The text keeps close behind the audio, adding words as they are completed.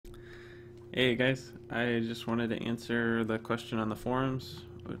Hey guys, I just wanted to answer the question on the forums,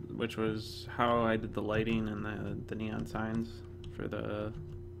 which was how I did the lighting and the neon signs for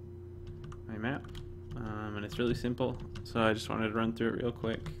my map. And it's really simple, so I just wanted to run through it real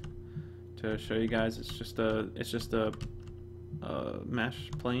quick to show you guys. It's just a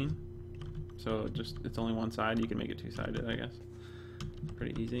mesh plane, so it's only one side. You can make it two-sided, I guess.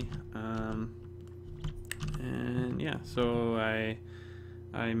 Pretty easy. And yeah, so I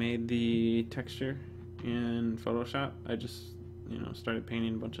made the texture in Photoshop. I just, started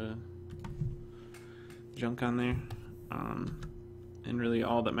painting a bunch of junk on there. And really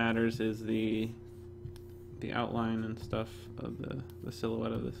all that matters is the outline and stuff of the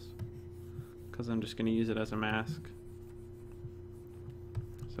silhouette of this, because I'm just going to use it as a mask.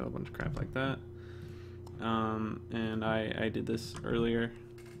 So a bunch of crap like that. And I did this earlier.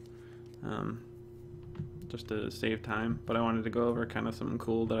 Just to save time, but I wanted to go over kind of something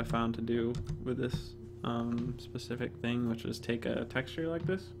cool that I found to do with this specific thing, which is take a texture like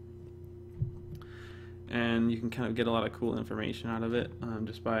this, and you can kind of get a lot of cool information out of it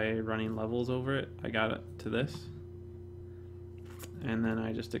just by running levels over it. I got it to this, and then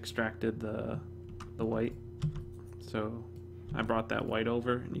I just extracted the white. So I brought that white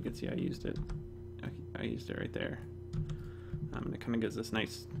over, and you can see I used it. I used it right there. And it kind of gives this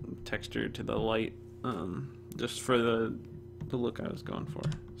nice texture to the light. Just for the look I was going for.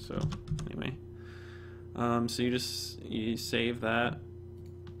 So anyway, so you save that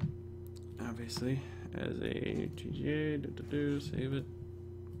obviously as a GGA, save it,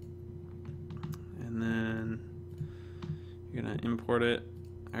 and then you're gonna import it.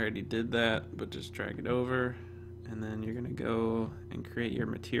 I already did that, but just drag it over, and then you're gonna go and create your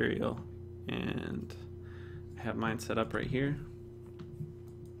material, and I have mine set up right here.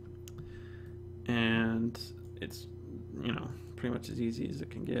 And it's, pretty much as easy as it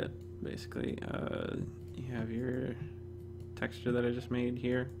can get, basically. You have your texture that I just made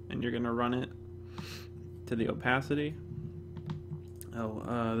here, and you're gonna run it to the opacity.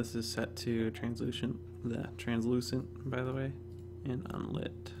 This is set to translucent, by the way, and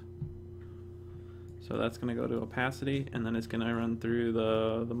unlit. So that's gonna go to opacity, and then it's gonna run through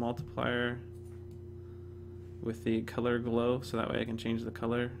the multiplier with the color glow, so that way I can change the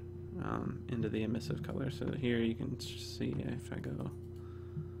color into the emissive color. So here you can see, if I go,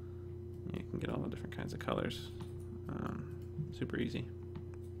 you can get all the different kinds of colors. Super easy.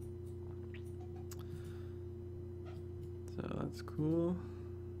 So that's cool.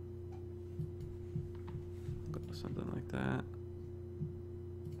 Go to something like that,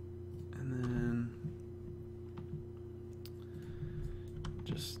 and then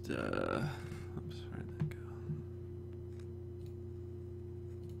just oops, where'd that go?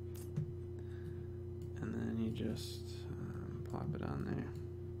 And then you just plop it on there.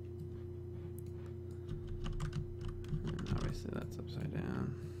 And obviously that's upside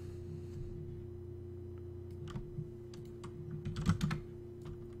down.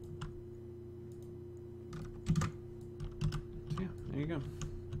 So yeah, there you go.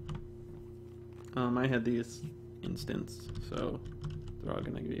 I had these instants, so they're all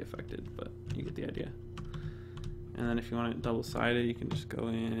going to be affected, but you get the idea. And then if you want it double-sided, you can just go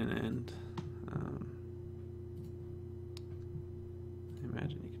in and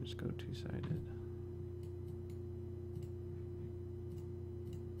imagine you can just go two-sided.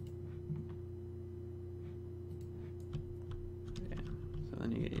 Yeah, so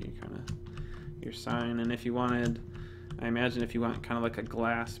then you get your sign, and if you wanted, I imagine if you want kind of like a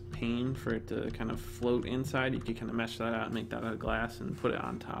glass pane for it to kind of float inside, you could kind of mesh that out and make that out of glass and put it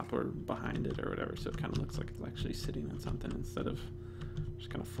on top or behind it or whatever, so it kind of looks like it's actually sitting on something instead of just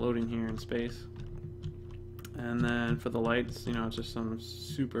kind of floating here in space. And then for the lights, it's just some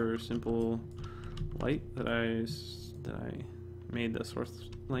super simple light that I made the source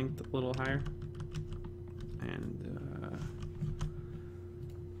length a little higher, and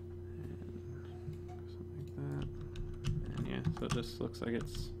so it just looks like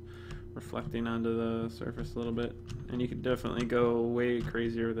it's reflecting onto the surface a little bit. And you could definitely go way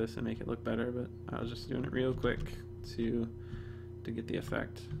crazier with this and make it look better, but I was just doing it real quick to get the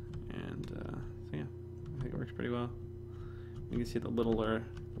effect. And so yeah, I think it works pretty well. You can see the littler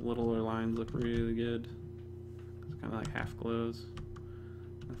lines look really good. It's kind of like half glows.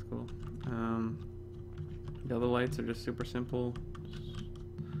 That's cool. The other lights are just super simple,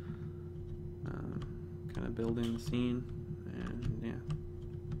 kind of building the scene. And yeah,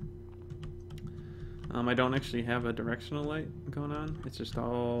 I don't actually have a directional light going on. It's just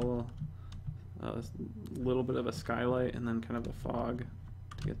all a little bit of a skylight and then kind of a fog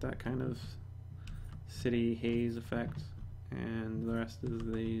to get that kind of city haze effect. And the rest is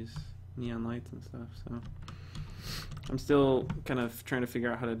these neon lights and stuff. So I'm still kind of trying to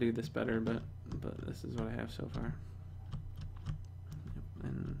figure out how to do this better, but this is what I have so far. Yep.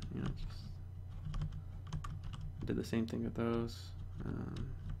 And you know, just did the same thing with those. And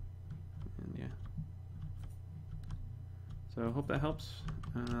yeah. So I hope that helps.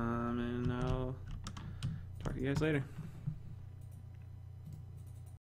 And I'll talk to you guys later.